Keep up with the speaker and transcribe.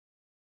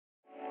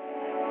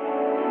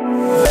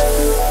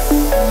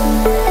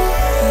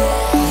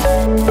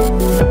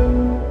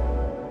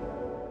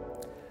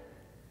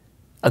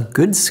A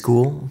good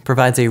school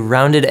provides a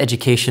rounded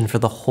education for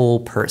the whole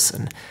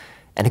person.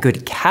 And a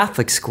good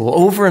Catholic school,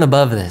 over and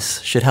above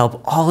this, should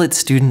help all its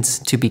students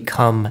to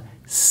become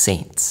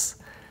saints.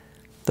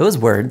 Those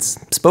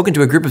words, spoken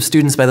to a group of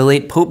students by the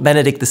late Pope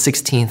Benedict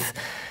XVI,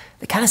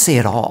 they kind of say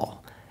it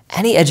all.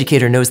 Any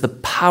educator knows the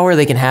power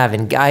they can have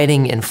in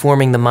guiding and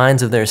forming the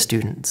minds of their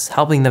students,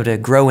 helping them to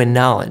grow in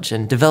knowledge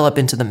and develop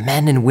into the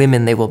men and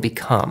women they will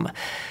become.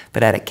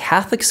 But at a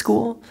Catholic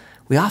school,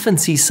 we often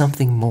see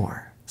something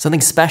more,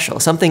 something special,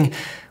 something,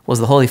 well, as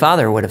the Holy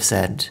Father would have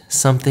said,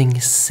 something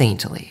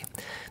saintly.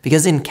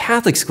 Because in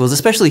Catholic schools,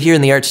 especially here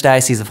in the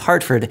Archdiocese of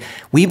Hartford,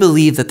 we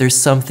believe that there's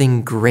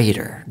something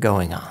greater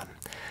going on.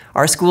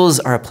 Our schools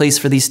are a place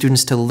for these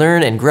students to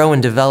learn and grow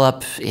and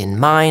develop in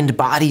mind,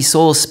 body,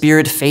 soul,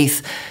 spirit,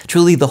 faith,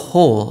 truly the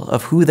whole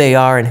of who they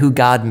are and who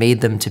God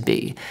made them to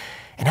be.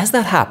 And as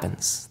that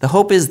happens, the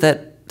hope is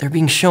that they're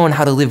being shown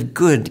how to live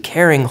good,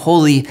 caring,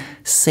 holy,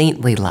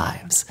 saintly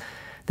lives.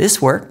 This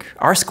work,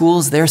 our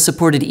schools, they're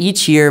supported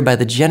each year by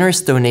the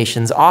generous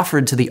donations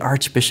offered to the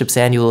Archbishop's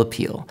Annual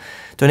Appeal.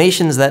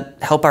 Donations that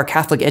help our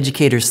Catholic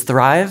educators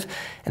thrive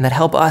and that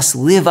help us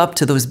live up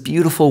to those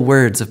beautiful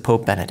words of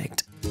Pope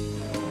Benedict.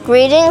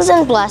 Greetings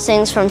and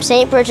blessings from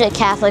St. Bridget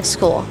Catholic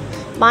School.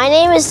 My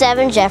name is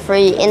Devin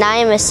Jeffrey and I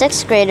am a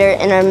 6th grader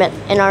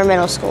in our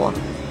middle school.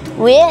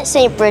 We at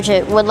St.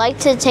 Bridget would like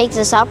to take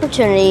this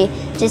opportunity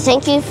to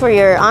thank you for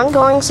your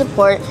ongoing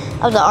support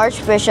of the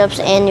Archbishop's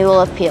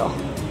Annual Appeal.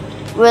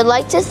 We would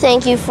like to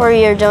thank you for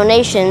your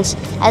donations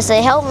as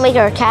they help make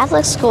our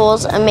Catholic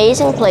schools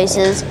amazing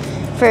places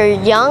for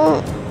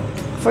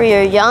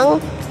your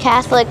young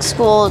Catholic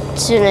school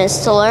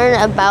students to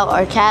learn about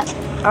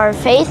our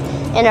faith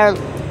and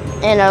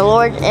our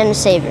Lord and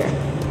Savior.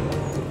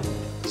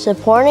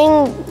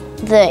 Supporting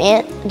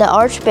the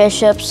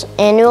Archbishop's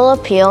Annual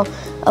Appeal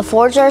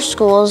affords our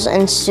schools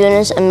and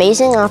students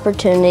amazing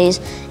opportunities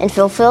and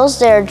fulfills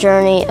their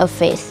journey of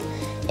faith.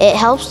 It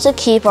helps to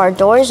keep our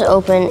doors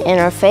open and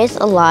our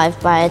faith alive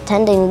by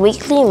attending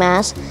weekly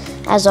Mass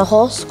as a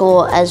whole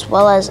school, as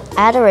well as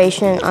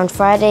adoration on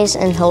Fridays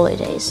and holy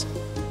days.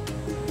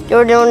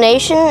 Your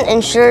donation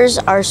ensures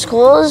our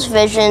school's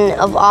vision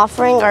of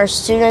offering our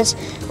students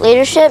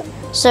leadership,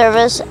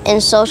 service,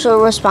 and social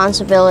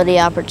responsibility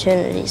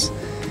opportunities.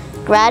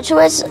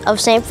 Graduates of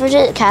St.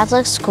 Bridget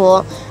Catholic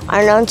School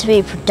are known to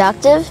be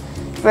productive,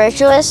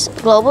 virtuous,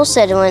 global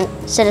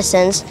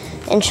citizens,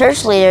 and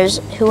church leaders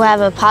who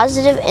have a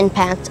positive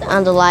impact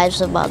on the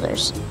lives of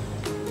others.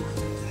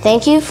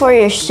 Thank you for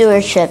your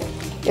stewardship.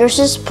 Your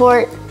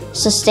support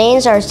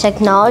sustains our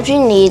technology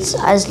needs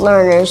as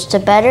learners to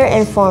better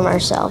inform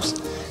ourselves.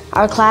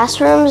 Our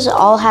classrooms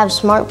all have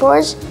smart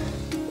boards,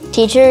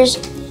 teachers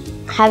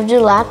have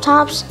new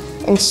laptops,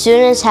 and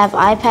students have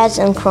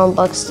iPads and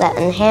Chromebooks that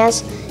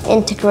enhance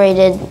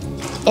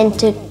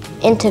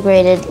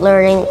integrated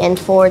learning and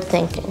forward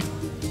thinking.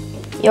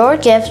 Your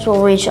gift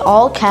will reach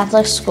all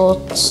Catholic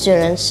school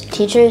students,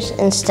 teachers,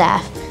 and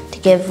staff to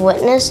give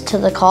witness to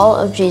the call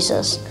of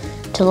Jesus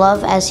to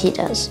love as he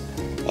does,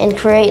 and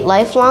create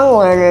lifelong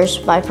learners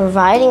by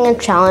providing a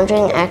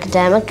challenging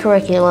academic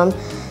curriculum,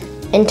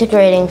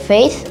 integrating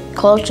faith,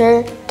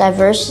 culture,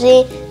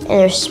 diversity,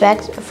 and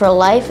respect for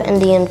life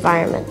and the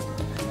environment.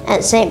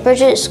 At St.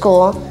 Bridget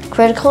School,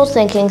 critical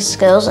thinking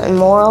skills and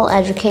moral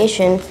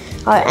education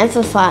are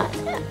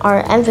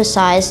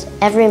emphasized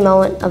every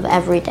moment of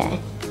every day.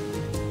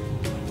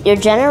 Your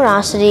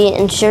generosity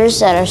ensures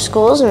that our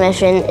school's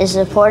mission is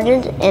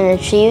supported and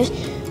achieved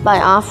by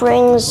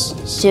offering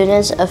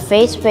students a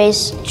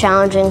faith-based,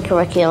 challenging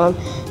curriculum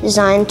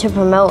designed to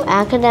promote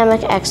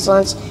academic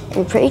excellence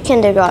in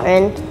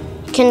pre-kindergarten,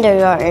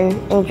 kindergarten,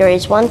 and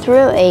grades 1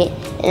 through 8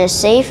 in a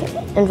safe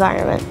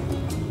environment.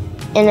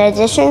 In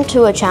addition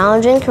to a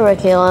challenging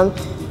curriculum,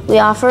 we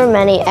offer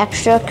many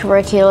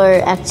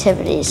extracurricular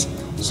activities,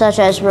 such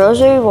as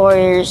Rosary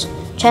Warriors,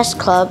 Chess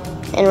Club,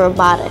 and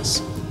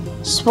robotics.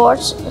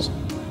 Sports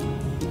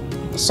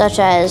such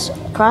as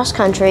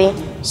cross-country,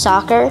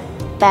 soccer,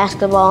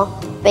 basketball,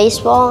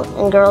 baseball,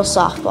 and girls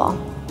softball.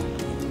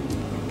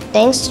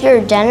 Thanks to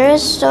your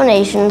generous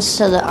donations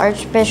to the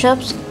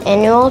Archbishop's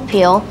Annual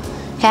Appeal,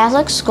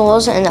 Catholic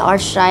schools in the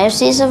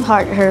Archdiocese of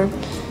Hartford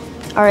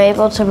are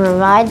able to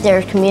provide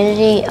their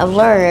community of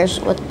learners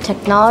with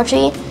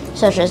technology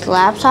such as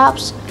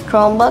laptops,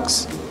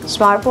 Chromebooks,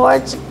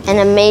 smartboards, and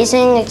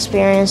amazing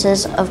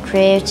experiences of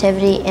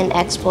creativity and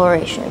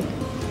exploration.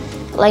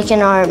 Like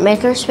in our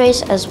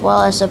makerspace, as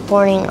well as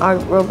supporting our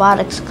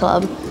robotics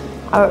club,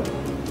 our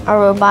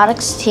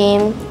robotics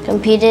team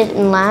competed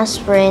in last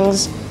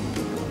spring's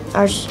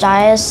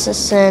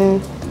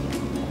Archdiocesan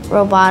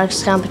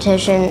robotics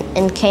competition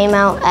and came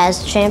out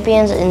as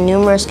champions in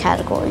numerous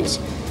categories.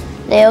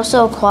 They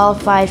also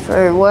qualified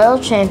for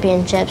World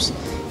Championships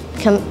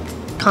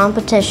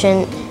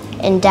competition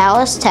in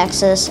Dallas,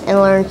 Texas, and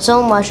learned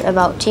so much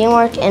about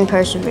teamwork and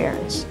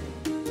perseverance.